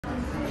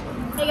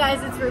Hey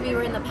guys, it's Ruby.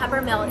 We're in the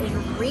Peppermill in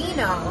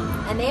Reno,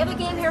 and they have a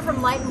game here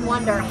from Light &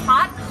 Wonder,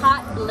 Hot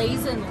Hot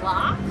Blazing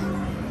Lock.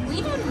 We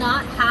do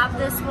not have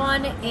this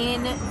one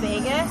in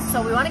Vegas,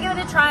 so we want to give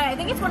it a try. I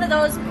think it's one of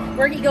those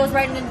where he goes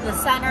right into the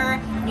center,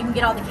 and you can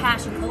get all the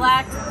cash and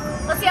collect.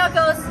 Let's see how it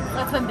goes.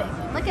 Let's win big.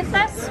 Look at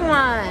this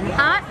one,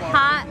 Hot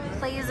Hot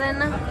Blazing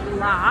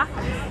Lock.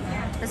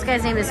 This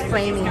guy's name is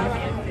Flamey.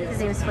 His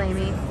name is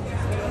Flamey.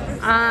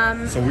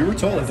 So we were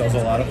told it does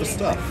a lot of the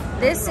stuff.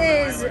 This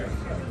is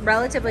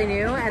relatively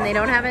new, and they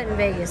don't have it in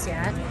Vegas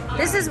yet.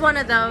 This is one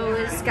of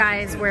those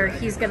guys where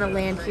he's gonna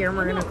land here and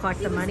we're gonna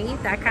collect the money,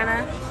 that kind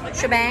of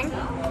shebang.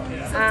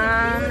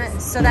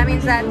 So that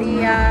means that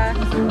the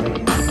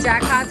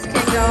jackpots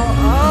can go,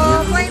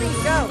 oh, Flamey,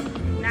 go!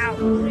 Now,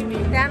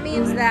 that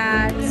means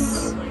that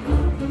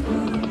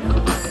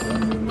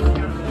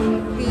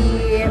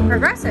the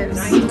progressives,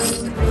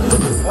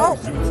 oh,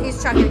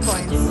 he's chucking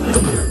coins.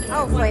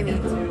 Oh, Flamey,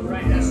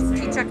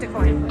 he chucked a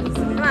coin.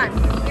 Come on,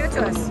 give it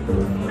to us.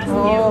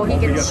 Oh, he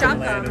can chuck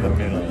them.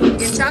 He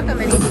can chuck them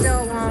and he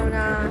still won't,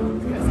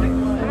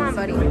 come on,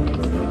 buddy. The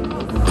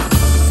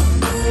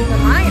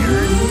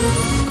minor.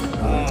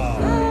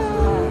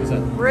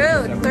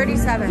 Rude,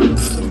 37.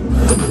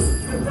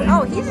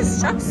 Oh, he just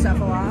chucks stuff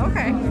a lot,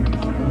 okay.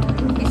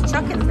 He's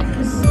chucking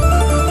things.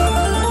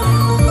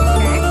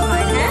 Okay,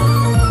 fine hit.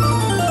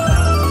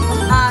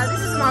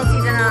 This is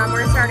multi-denom.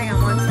 We're starting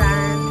on 1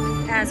 cent.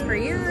 As per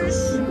usual,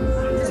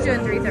 just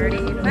doing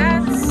 330.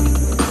 That's...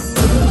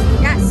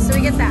 Yes, so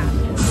we get that.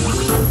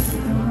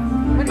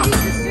 What did he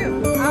just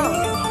do? Oh.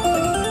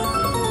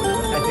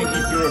 I think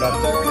he threw it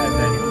up there and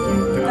then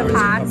The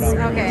pots,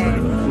 okay.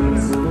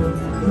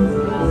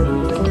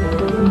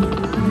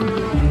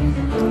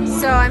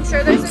 So I'm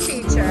sure there's a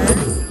feature.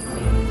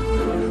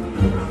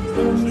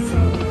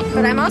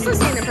 But I'm also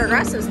seeing the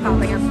progressives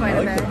popping up quite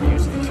a bit.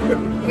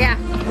 Yeah.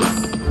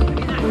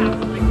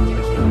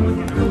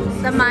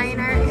 The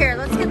minor. Here,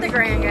 let's get the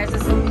grand, guys.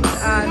 It's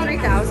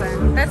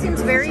 3,000. That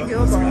seems very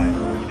doable.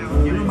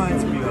 He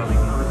reminds me of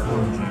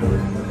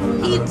Earthworm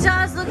Jim. He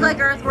does look like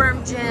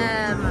Earthworm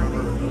Jim.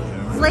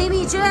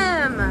 Flamey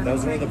Jim. That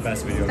was one of the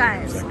best video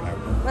games. Guys,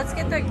 let's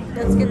get the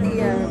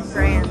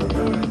grand.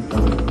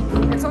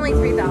 It's only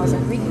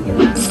 3,000. We can get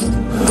that.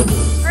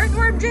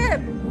 Earthworm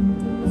Jim.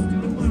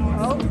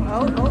 Oh.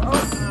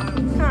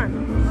 Come on.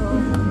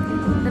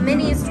 The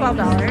mini is $12.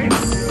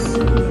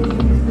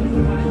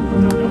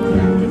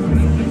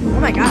 Oh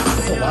my gosh.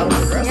 That's a lot of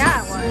progressives.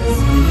 Yeah, it was.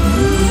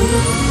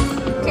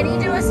 Can he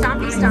do a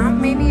stompy stomp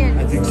maybe?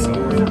 I think so.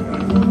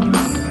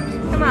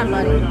 Come on,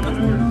 buddy.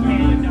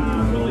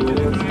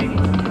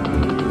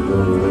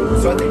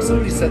 So I think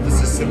somebody said this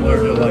is similar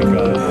to like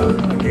a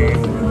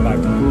game by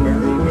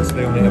Blueberry, which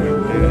they only have it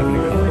in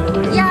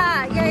color.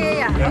 Yeah.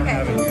 They don't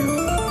have it here.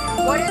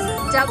 What is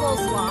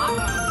Devil's Lock?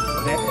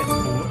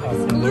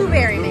 It's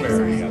Blueberry makes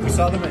it. Yeah. We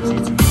saw them at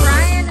G2.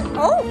 Brian,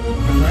 oh!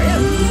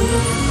 Brian?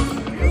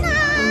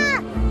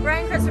 Nah!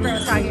 Brian Christopher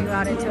was talking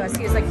about it to us.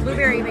 He was like,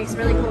 Blueberry makes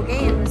really cool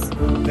games.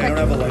 They don't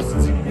have a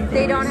licensing yet.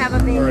 They don't have a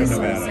Vegas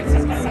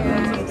license.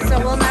 Yeah. So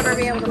we'll never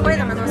be able to play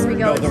them unless we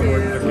go No,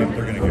 they're going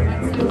to get it.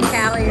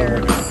 Cali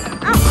or...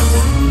 Oh!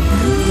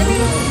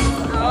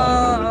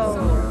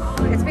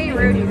 Oh! It's being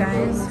rude, you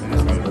guys.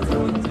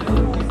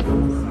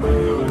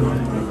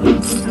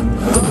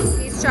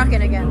 He's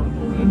chucking again.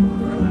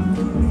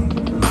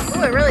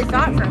 Ooh, I really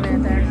thought for a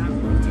minute there.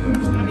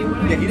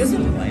 Yeah, he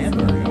doesn't land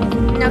very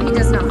often. No, he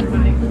does not.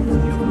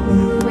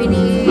 We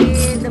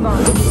need the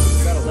bonus.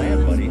 You gotta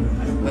land, buddy.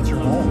 That's your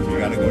home. You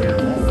gotta go to your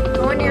home.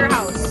 Go into your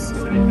house.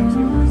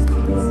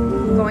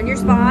 Go in your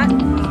spot.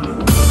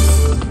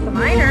 The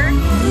minor.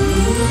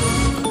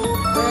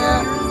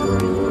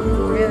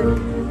 Rude.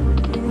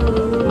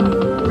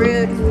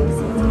 Rude.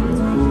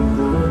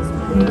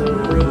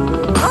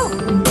 Oh!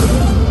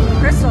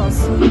 Crystals.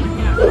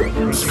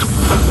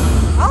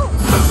 Oh!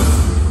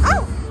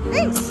 Oh!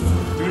 Thanks!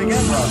 Do it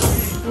again, bro.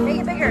 Make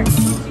it bigger.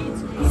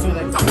 So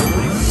that's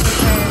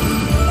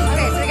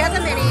Okay, so we got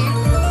the mini.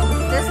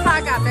 This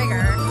pot got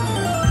bigger.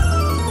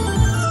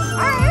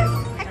 Alright.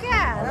 Heck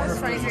yeah. That was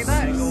 23 bucks.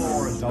 Single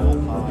or a double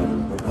pot.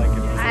 Like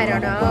if I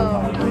don't know.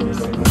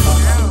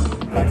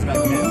 Back-to-back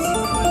hits.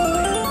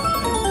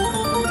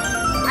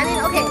 I mean,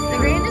 okay, the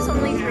grand is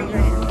only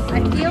 $3,000. I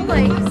feel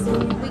like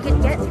we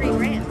could get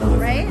 $3,000,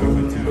 right?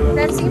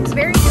 That seems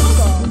very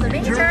doable. The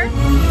major.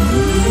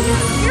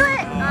 Do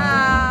it!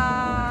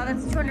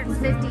 That's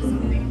 250.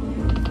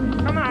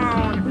 Come on.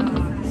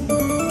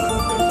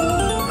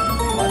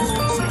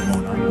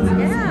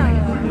 Yeah.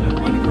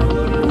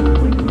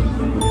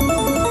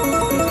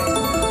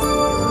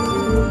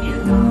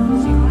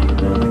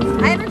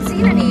 I haven't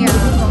seen any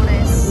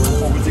bonus.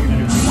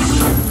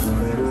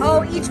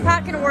 Oh, each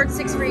pot can award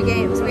 6 free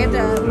games. We have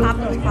to pop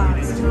those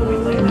pots. Oh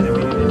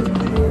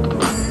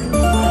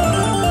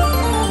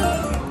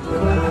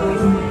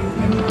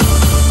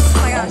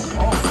my gosh.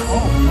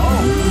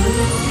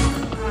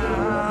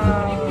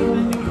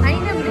 I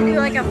need him to do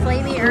like a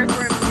flamey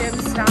Earthworm Jim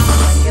stomp.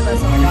 Give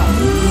us all.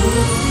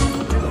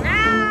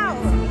 Now!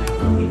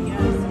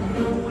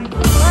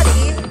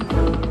 Buddy.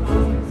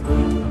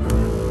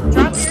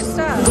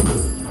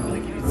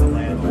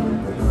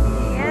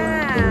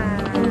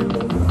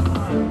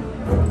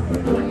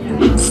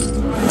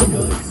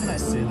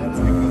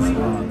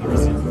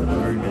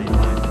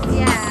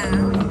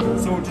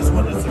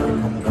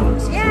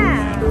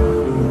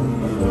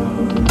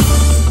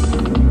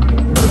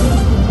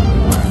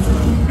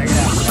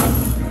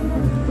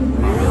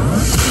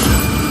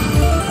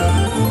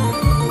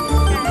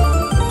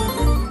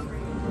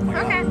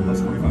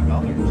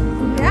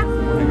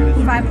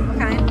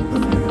 Okay.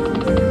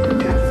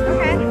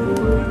 Okay.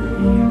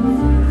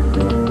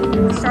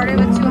 Started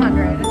with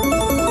 200.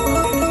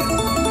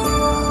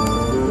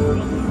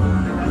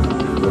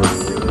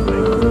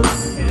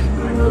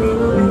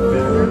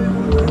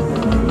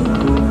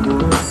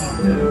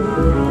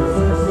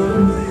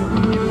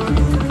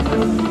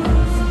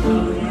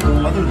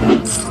 Other than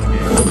that,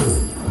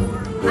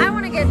 I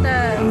want to get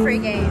the free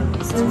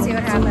games and see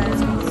what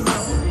happens.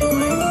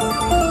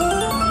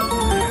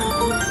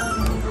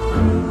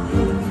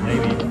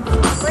 maybe.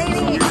 Lady.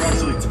 You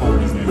actually told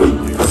his name.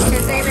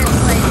 His name is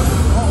Lady.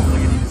 Oh,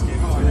 look at he just gave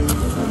it to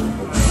him.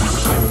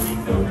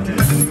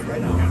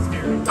 Right now.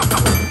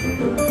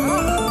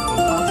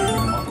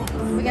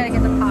 We gotta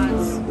get the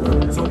pods.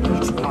 So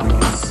each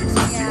pocket is 60.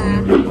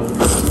 Yeah.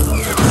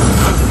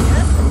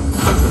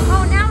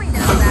 Oh, now he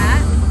knows that.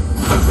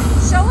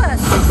 Show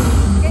us.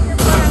 Get your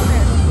foot out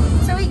there.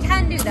 So he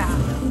can do that.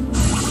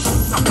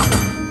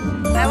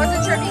 I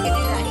wasn't sure if he could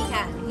do that. He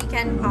can. He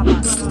can pop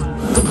up.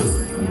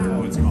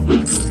 Oh, it's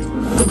coming.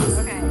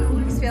 Okay.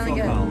 He's feeling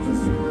good. Oh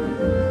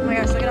my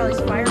gosh, look at all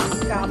these fire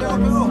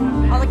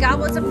goblins. All the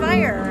goblins of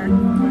fire.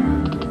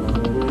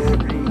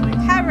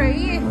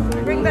 Harry,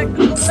 bring back the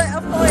lit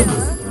of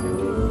fire.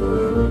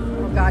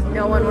 Oh god,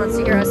 no one wants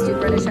to hear us do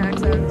British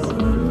accents.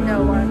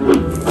 No one.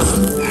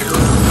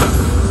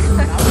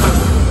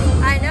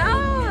 I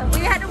know!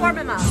 We had to warm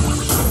him up.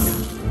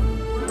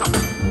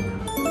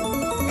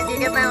 If you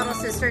give my little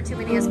sister too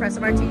many espresso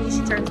martinis,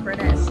 she turns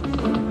British.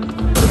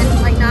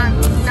 And like not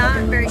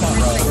very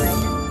convincingly.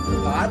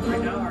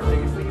 Right now, our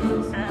biggest thing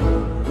is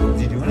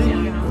is he doing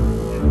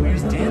it?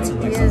 He's dancing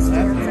like He is something's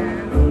happening.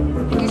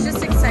 dancing. He's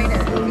just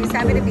excited. He's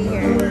happy to be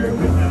here.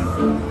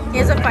 He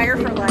has a fire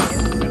for life.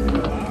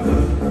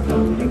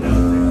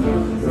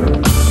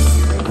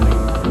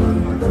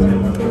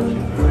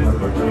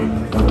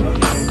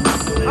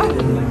 Oh,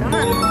 come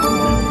on.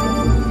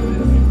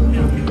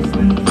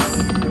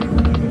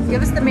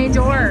 Give us the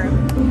major.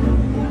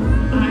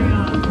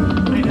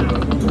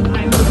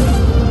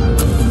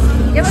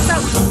 Give us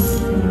some.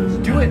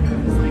 Do it.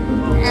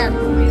 M.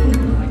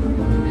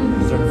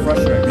 Starting to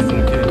frustrate me as a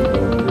kid.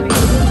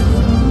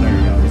 There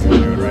you go. He's gonna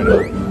do it right now.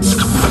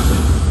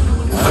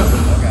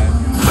 Oh, okay.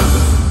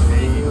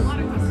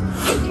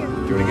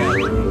 Do it again.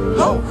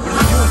 Oh, what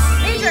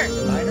are you Major.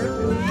 doing? Minor?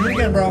 Do it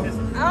again, bro.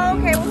 Oh,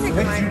 okay, we'll take the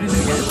Wait, minor. you did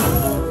it again.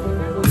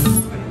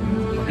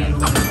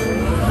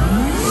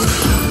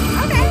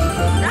 Okay,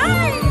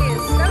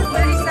 nice. That was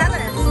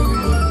 37.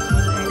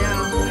 I know.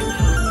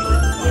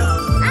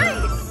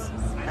 Nice.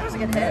 That was a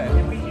good hit.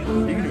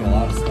 He can do a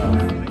lot of stuff.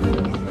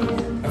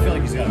 I feel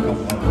like he's got a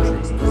couple other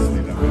tricks in his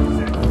sleeve that we don't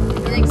know.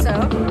 You think so?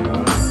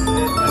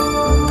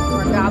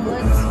 More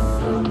goblins.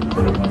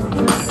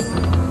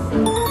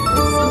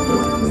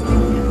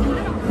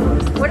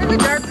 What do the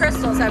dark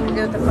crystals have to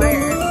do with the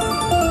fire?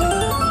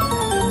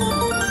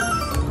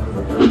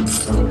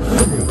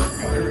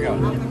 Here we go.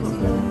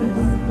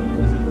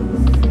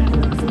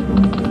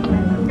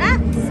 Ah!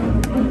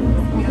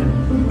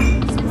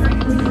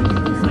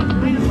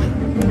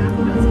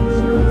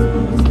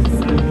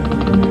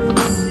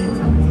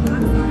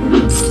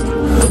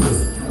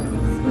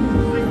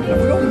 Yeah,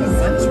 we're going to the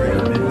fence right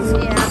now.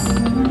 Yeah.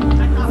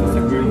 It's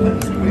like we're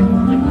letting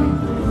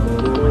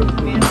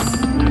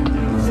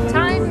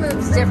Time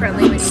moves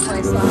differently when you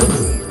play slot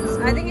machines.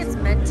 I think it's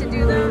meant to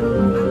do that.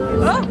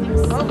 Oh!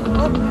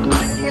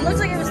 It looks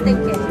like it was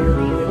thinking.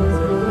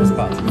 It's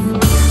possible.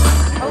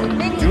 Oh,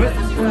 mini. Do it.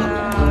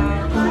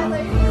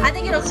 I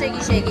think it'll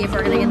shaky if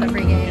we're gonna get the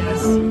free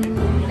games.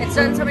 It's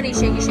done so many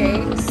shaky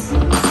shakes.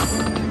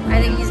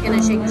 I think he's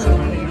gonna shaky.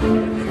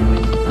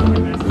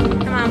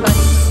 Come on, buddy.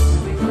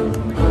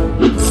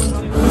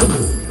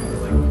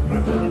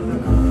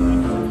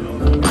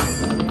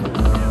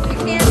 You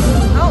can't.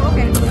 Oh,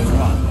 okay.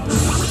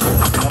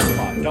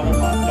 Double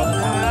pot.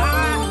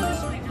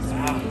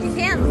 You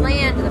can't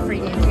land the free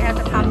games. You have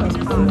to pop those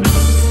pops. Oh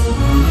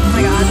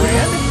my god.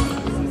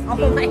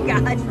 Oh my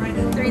god.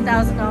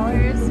 $3,000.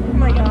 Oh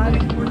my god.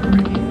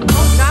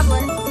 Oh,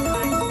 goblet.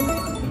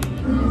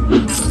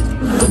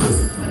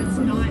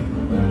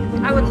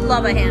 I would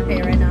love a hand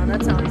pay right now.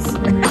 That sounds.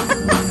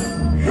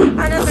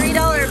 On a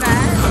 $3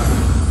 bet.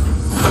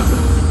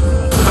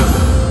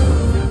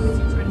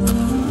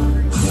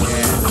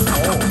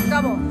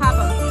 Double. Pop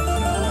 'em.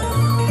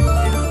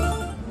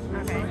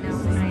 Okay, no,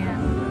 not yet.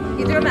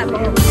 You threw him at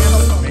both.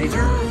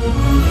 Major?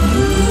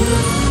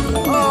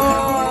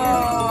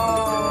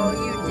 Oh,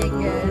 you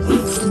dingus.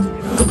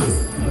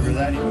 Remember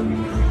that? You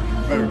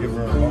better give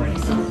her a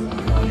bonus. Oh,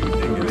 you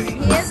dingus. He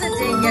is a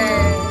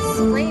dingus.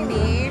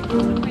 Blamey.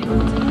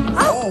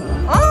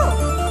 Oh!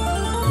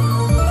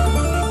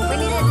 We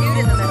need a dude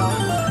in the middle.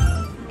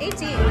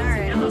 18,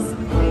 alright.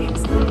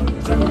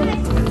 Should I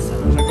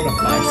go to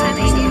 5 I cents?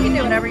 mean, you can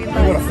do whatever you I'll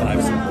like. go to 5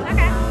 cents.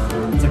 Okay.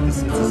 It's like this.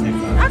 It's the same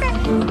thing. Okay.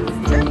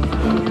 Sure.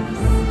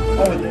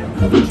 Oh, and they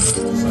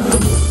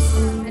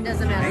It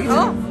doesn't matter.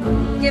 Oh!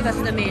 Give us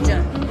the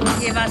major.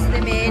 Give us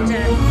the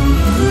major.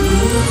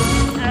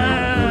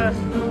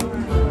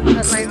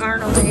 That's my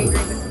Arnold Anger.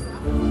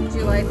 Did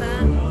you like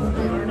that?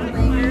 My Arnold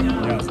Anger?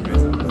 Yeah, it's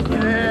amazing.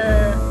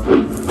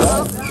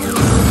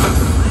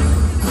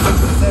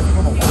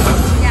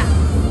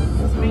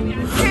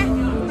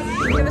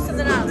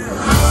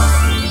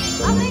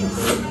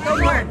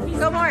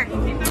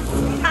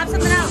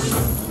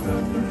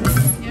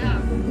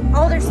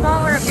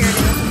 more up here, dude.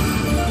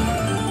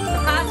 The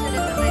pots are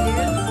different, my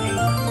dude.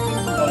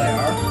 Oh, they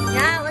are?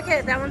 Yeah, look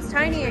at that one's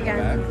tiny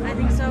again. I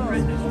think so.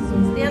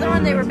 The other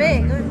one, they were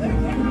big.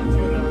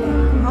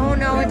 Oh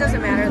no, it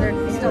doesn't matter.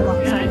 They're still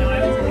upside.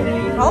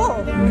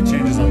 Oh. It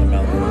changes on the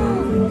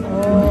melon.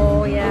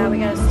 Oh yeah, we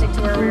gotta stick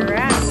to where we were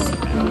at. I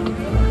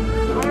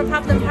wanna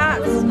pop them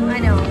pots. I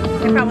know.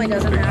 It probably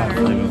doesn't matter.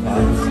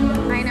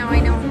 I know, I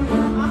know.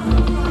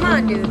 Come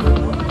on, dude.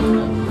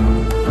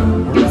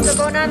 Give us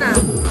the banana.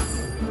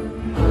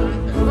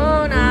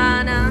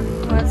 Banana.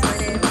 What's my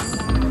name?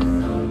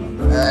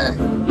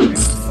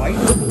 Fight?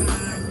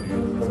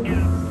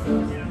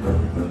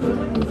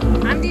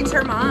 I'm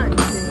determined,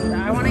 dude.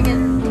 I wanna get.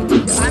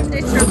 I'm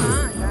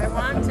determined. I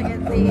want to get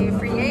the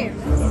free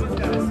games.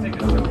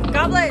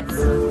 Goblets!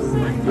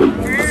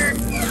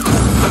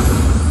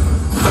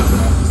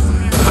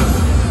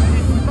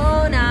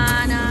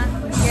 Banana.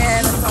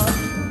 Yeah, that's all.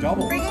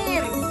 Double. Free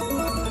games!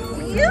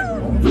 You!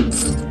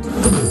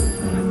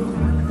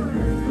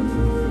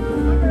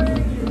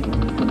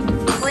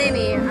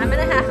 Flamey, I'm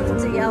gonna have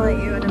to yell at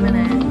you in a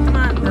minute. Come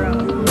on, bro.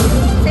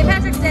 St.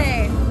 Patrick's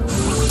Day!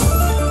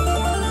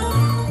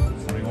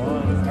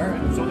 21.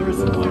 Alright, so there is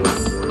some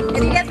points.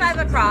 If you get 5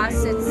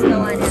 across, it's the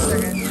line hits are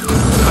good.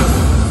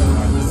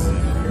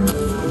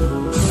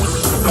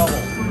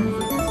 Double.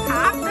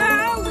 Pop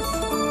those!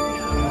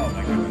 Oh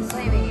my goodness.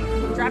 Flamey,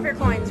 drop your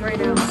coins right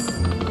now.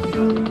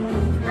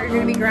 Or you're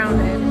gonna be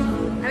grounded.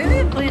 I mean, we've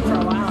been playing for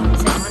a while on the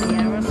same money,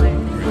 I will say.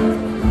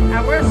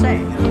 I will say.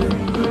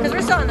 Because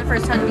we're still in the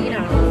first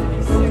Hundino.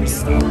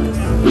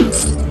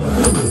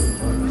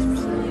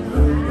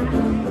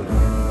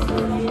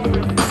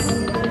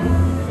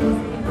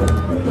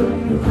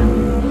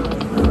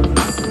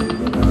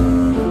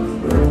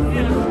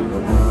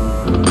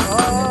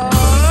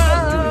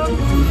 Oh,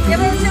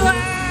 give it to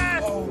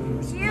us!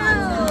 You!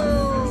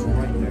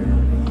 Right there.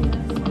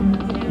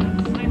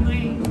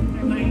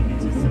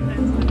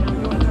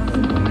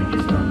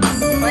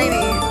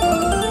 Flamey.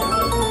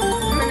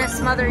 I'm gonna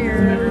smother your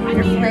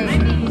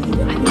flame.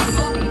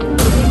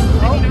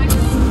 Oh.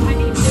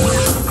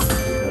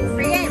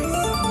 Free games.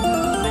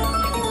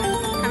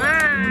 Come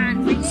on,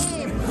 free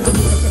games.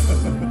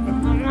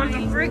 I want the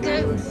free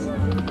games.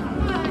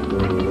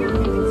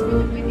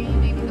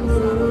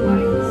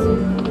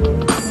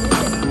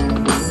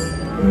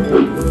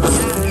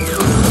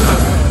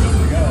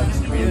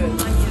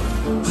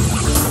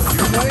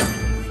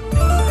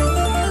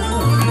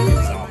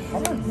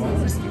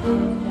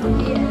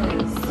 He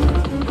is.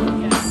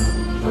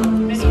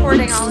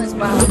 Supporting all his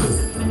well.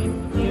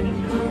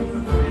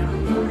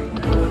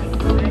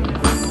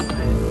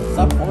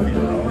 Stop hoarding,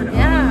 bro.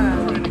 Yeah.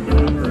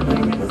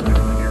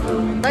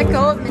 Let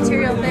go of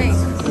material things.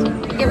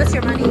 Give us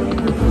your money.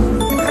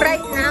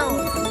 Right now.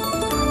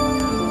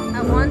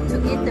 I want to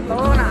get the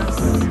bonus.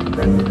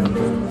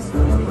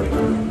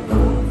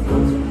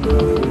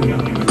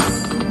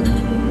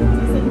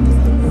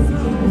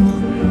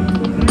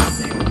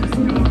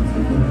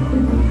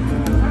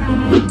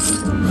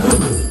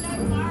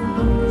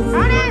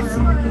 Bonus!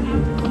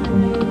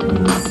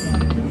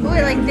 Ooh,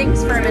 it like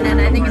thinks for a minute.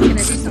 I think it's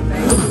gonna do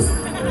something.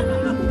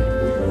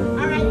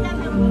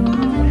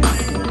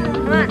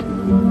 Come on.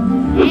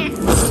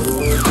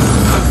 Yeah.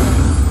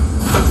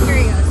 Here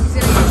he goes. He's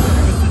gonna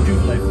use it. Do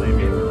play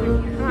Flamey.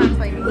 Come on,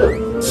 play me.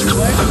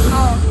 Play?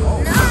 Oh,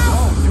 no!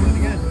 Oh, do it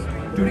again.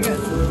 Do it again.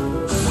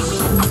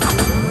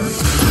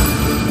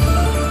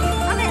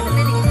 Okay, the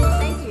minigame.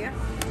 Thank you.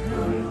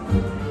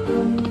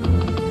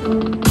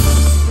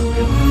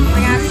 Oh my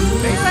gosh.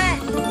 Do it!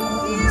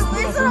 You,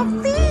 his little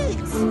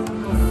feet!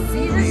 Can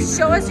you just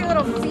show us your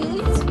little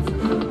feet?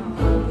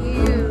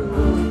 You.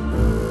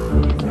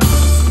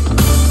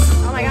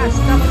 Oh my gosh,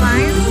 double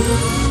nine?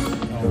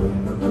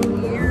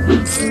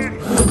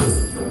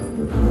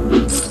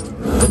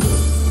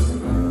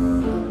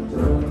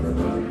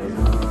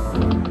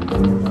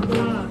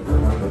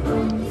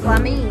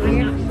 Flammy.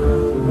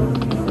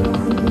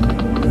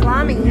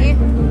 Flammy.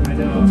 I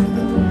know.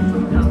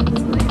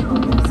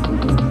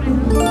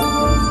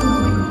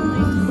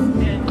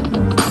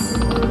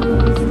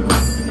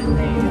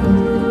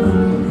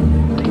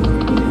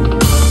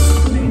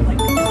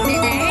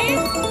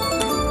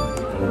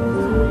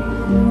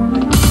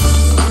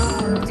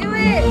 Do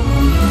it!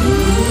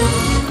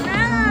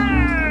 No!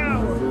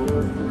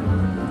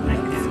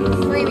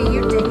 Flammy,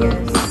 you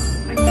dingus.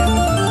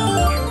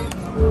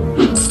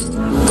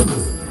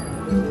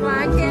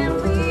 Why can't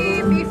we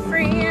be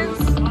friends?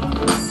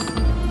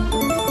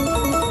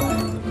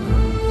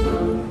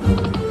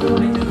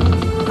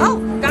 Oh,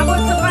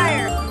 goblets of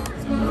fire.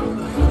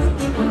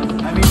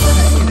 I mean, we're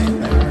hanging in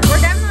there.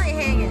 We're definitely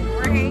hanging.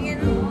 We're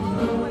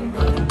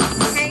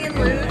hanging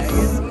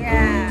loose.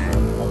 Yeah. A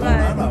But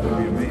banana would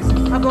be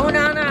amazing. a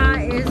banana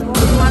is what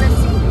we want to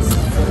see.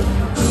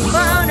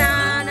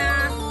 Banana.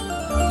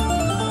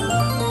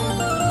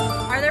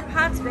 Are there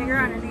pots bigger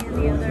on any of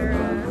the other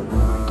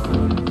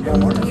Yeah,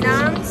 more than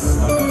Enums?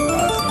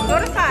 Go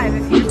to 5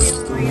 if you're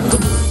feeling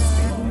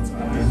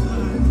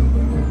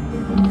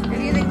like if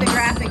you think the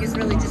graphic is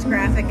really just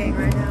graphicking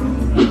right now.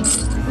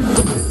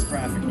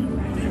 trafficking.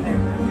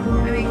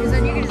 I mean, because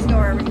then you can just go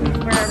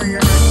wherever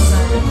your heart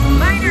desires.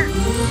 Minor!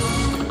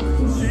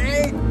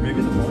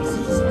 Maybe the bonus is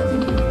just hard.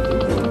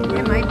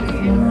 It might be.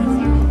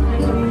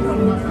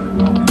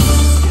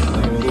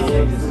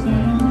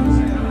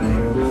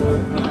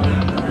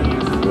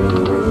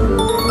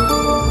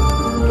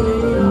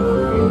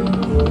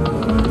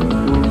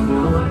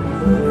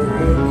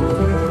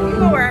 You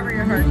go wherever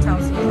your heart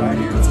tells you. Right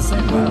here, it's the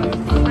same vibe.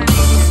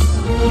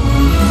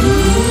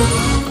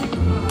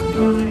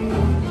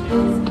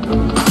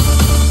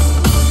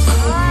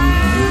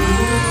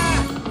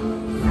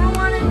 I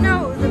want to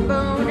know the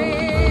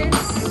bonus.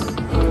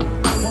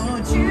 I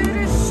want you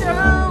to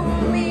show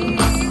me.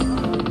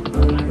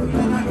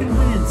 Then I can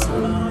win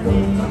some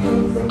money.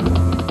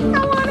 I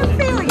want to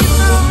feel your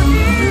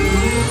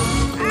bonus.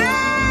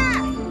 Ah!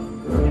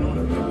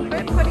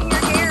 Quit putting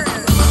your hair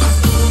in.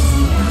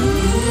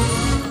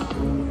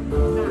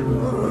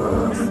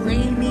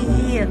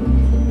 Sleepy.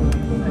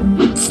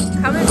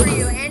 Coming for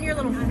you and your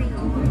little feet.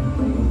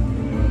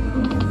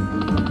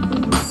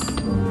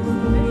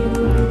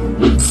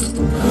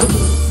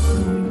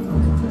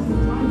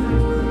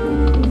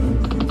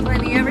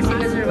 Glenn, you ever see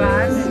Wizard of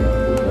Oz?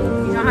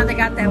 You know how they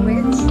got that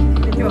witch?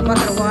 They threw a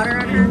bucket of water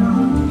on her?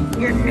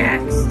 You're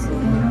next.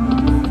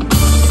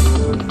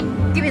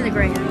 Give me the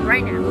grand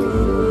right now.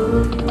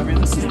 I mean,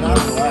 this is not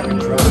the lack of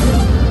trying.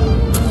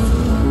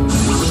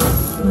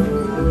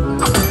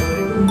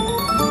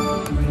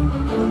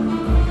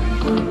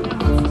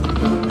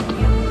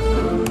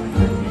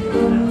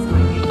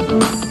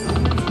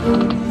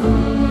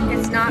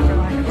 It's not for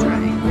lack of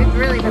trying. We've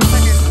really been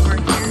putting in some work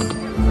here.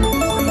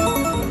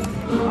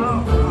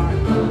 Oh,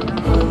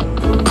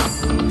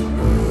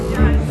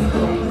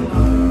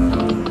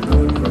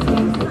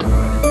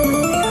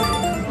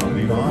 I'll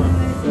leave on.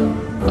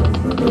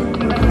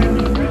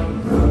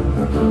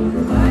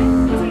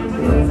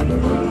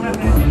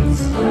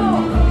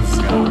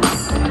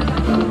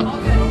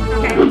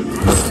 okay.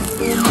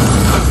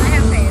 I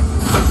have faith.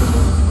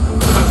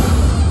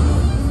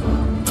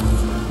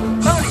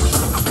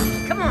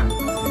 Bonus. Come on.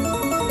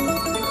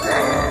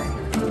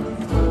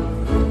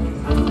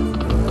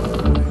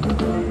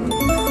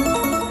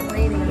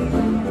 Lady.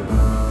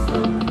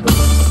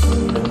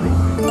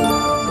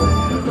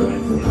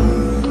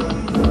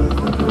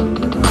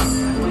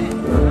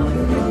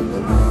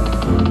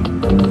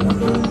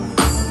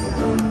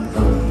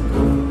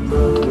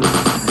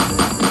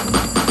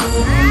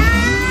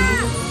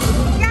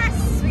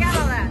 Yes! We got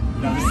all that.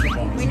 Now this is the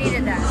bonus. We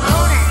needed that.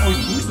 Oh, Bonus.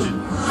 he's boosted.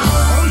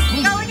 Oh, he's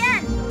boosted. Go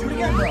again. Do it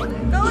again, bro.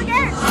 Go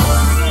again.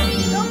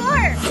 Go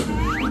more.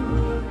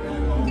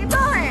 Keep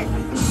going.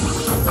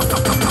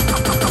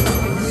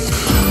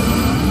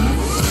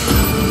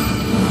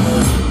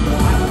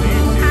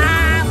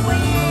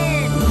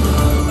 Win.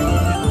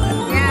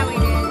 Yeah, we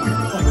did.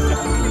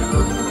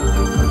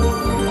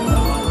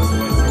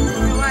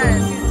 It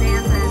was. He was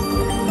dancing.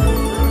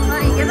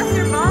 Buddy, give us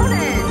your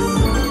bonus.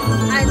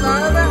 I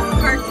love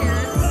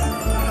cartoons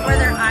where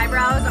their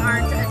eyebrows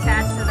aren't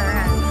attached to their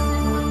head.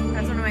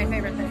 That's one of my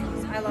favorite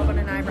things. I love when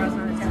an eyebrow's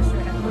not attached to a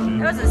head.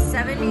 That was a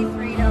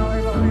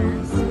 $73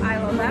 bonus. I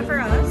love that for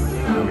us.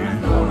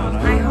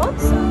 I hope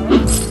so.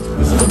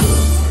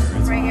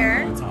 Right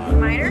here.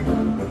 Minor.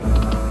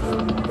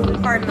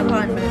 Pardon the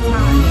pun, but it's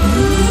hot.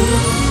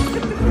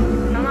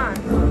 Come on.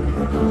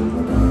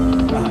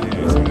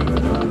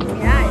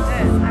 Yeah, I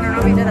did. I don't know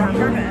if he did that on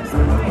purpose.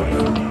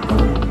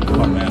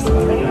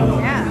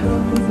 Yeah.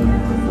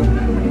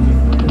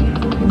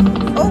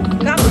 Oh,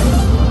 got one.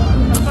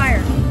 On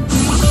fire.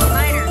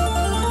 Minor.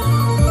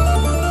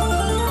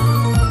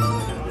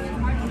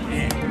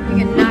 You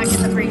cannot get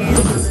the free games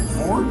on this.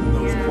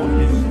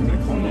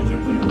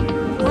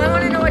 Well, I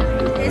want to know what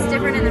is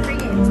different in the free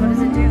games. What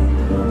does it do?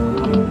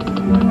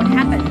 What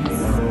happens?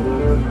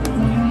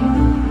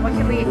 What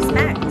can we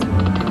expect?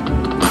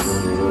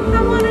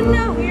 I want to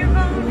know your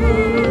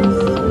bonus.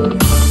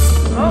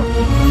 Oh.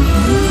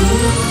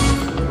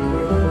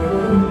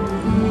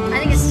 I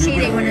think it's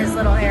cheating when his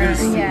little hair.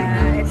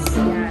 Yeah, it's.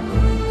 Yeah.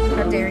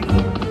 How dare you?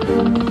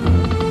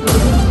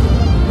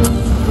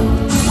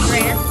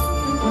 Grant.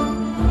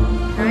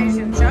 Now you're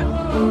shooting Chuck.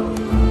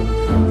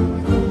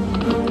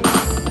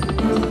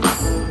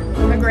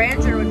 A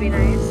grandeur would be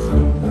nice.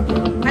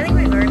 I think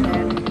we've earned it.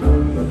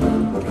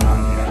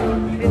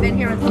 We've been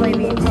here with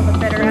Flavey until the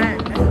bitter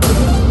end.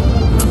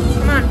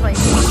 Come on,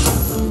 Flavey.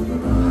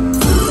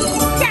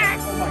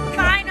 Yes!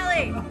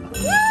 Finally!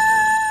 Woo!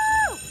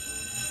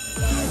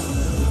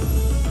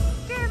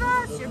 Give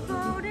us your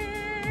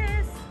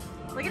bonus.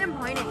 Look at him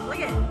pointing. Look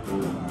at it.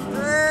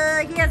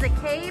 He has a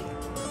cape.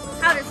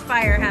 How does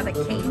fire have a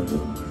cape?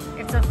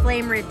 It's a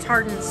flame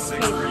retardant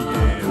cape.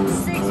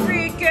 6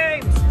 free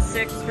games.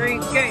 6 free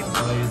games.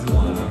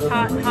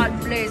 Hot, hot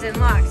blazing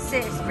lock.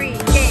 6 free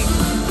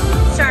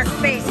games. Shark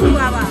face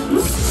guava.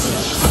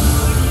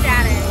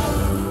 Static.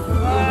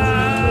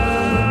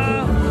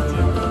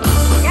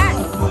 Yes.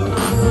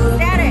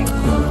 Static.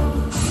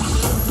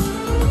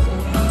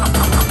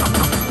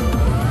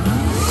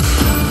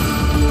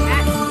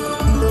 Yes.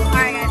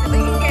 Alright guys, if we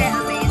can get a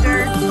major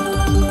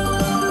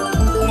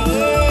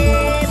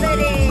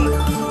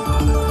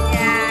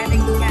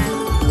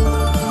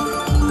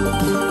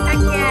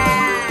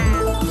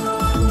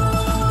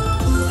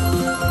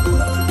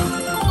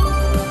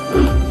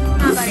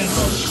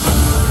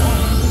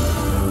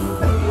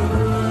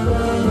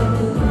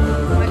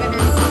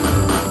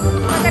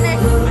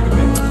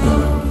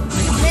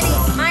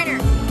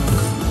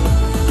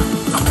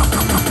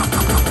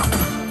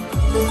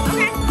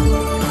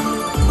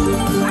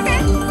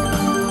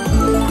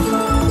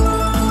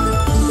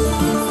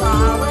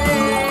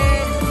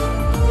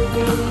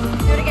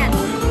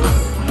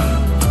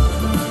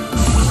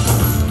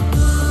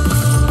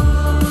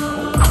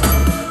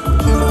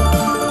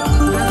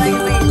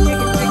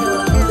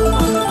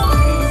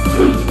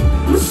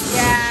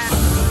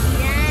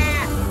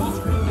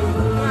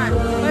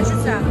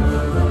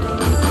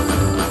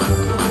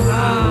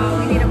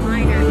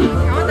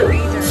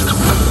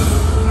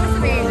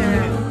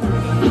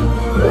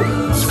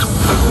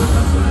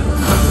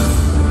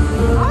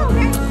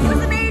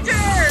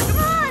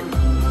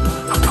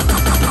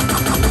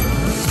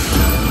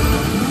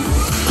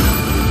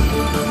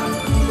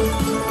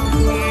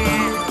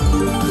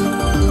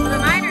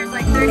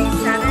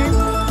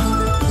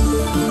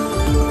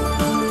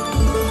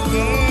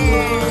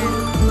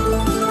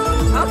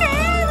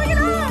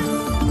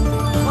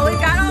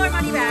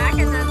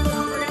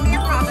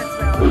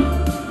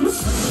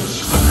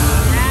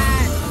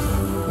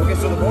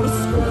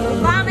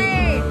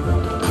Mommy!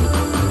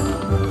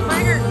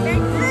 Minor,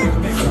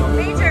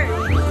 major!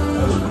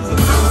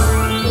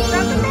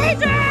 Drop the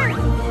major!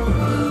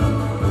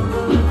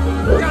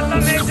 Drop the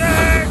major!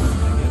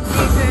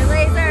 Major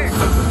laser!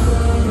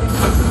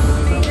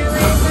 Major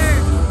laser!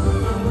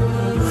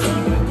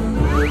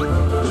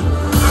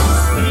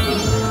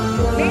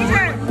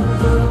 Major!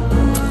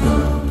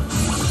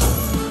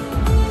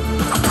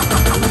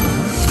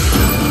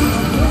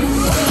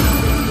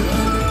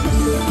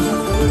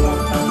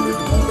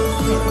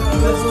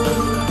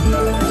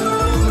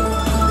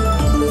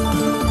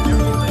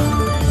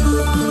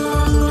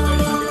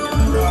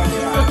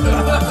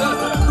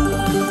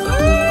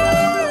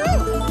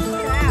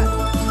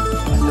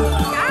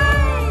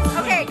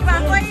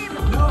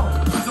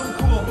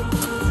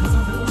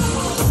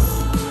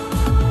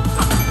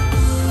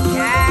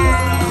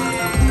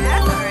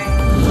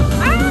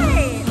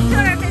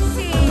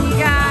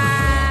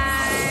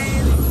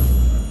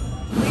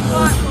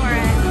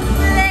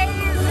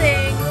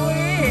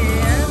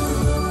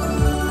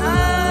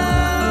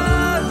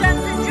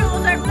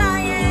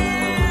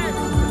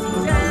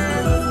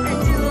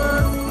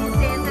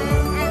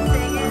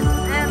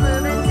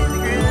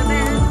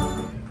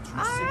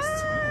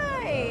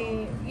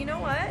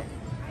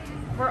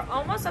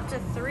 Up to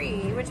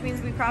 3, which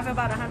means we profit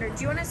about 100.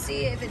 Do you want to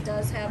see if it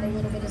does have a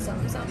little bit of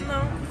something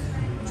though?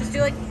 Just do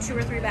like 2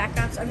 or 3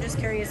 backcounts. I'm just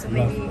curious if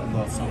maybe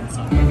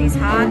if he's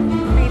hot,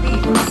 maybe.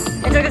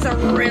 It took us a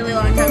really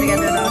long time to get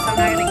there though, so I'm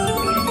not gonna keep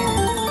beating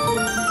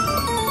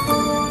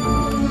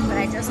it. But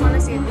I just want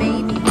to see if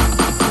maybe.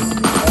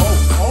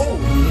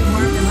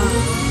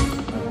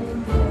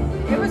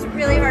 It was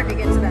really hard to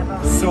get to that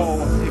bone.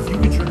 So if you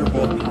can trigger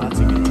both pots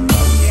again.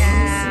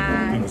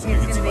 It's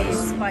gonna be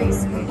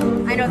spicy.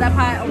 I know that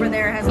pot over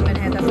there hasn't been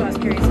hit. That's why I was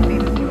curious if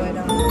maybe he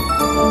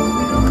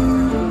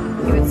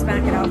would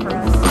smack it out for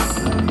us.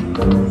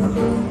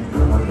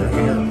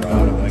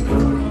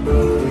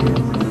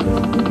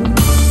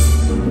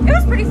 It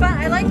was pretty fun.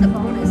 I like the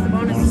bonus. The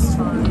bonus is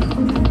fun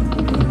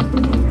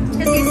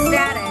because he's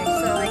static,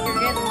 so like you're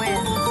getting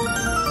wins.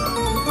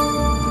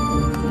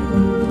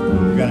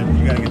 You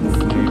gotta get the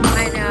flame. I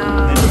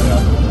know.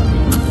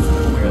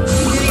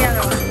 Do the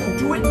other one.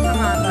 Do it. Come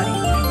on, buddy.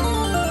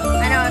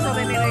 I know, I was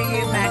hoping maybe we could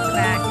get back to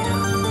back, you know.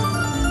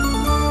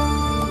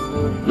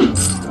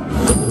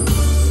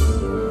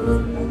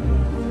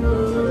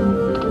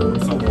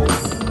 So cool.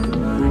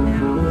 I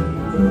know.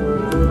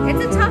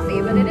 It's a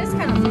toughie, but it is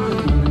kind of fun.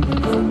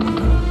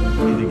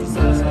 You think you're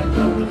satisfied?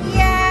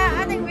 Yeah,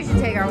 I think we should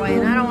take our way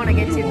in. I don't want to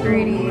get too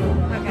greedy.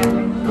 Okay.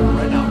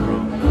 Right now, bro.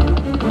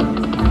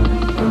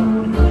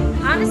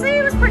 Honestly,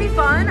 it was pretty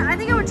fun. I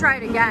think I would try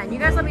it again. You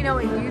guys let me know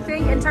what you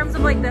think. In terms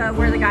of like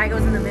where the guy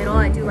goes in the middle,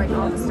 I do like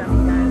all the stuff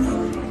you guys.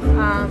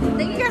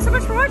 Thank you guys so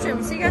much for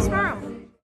watching. See you guys tomorrow.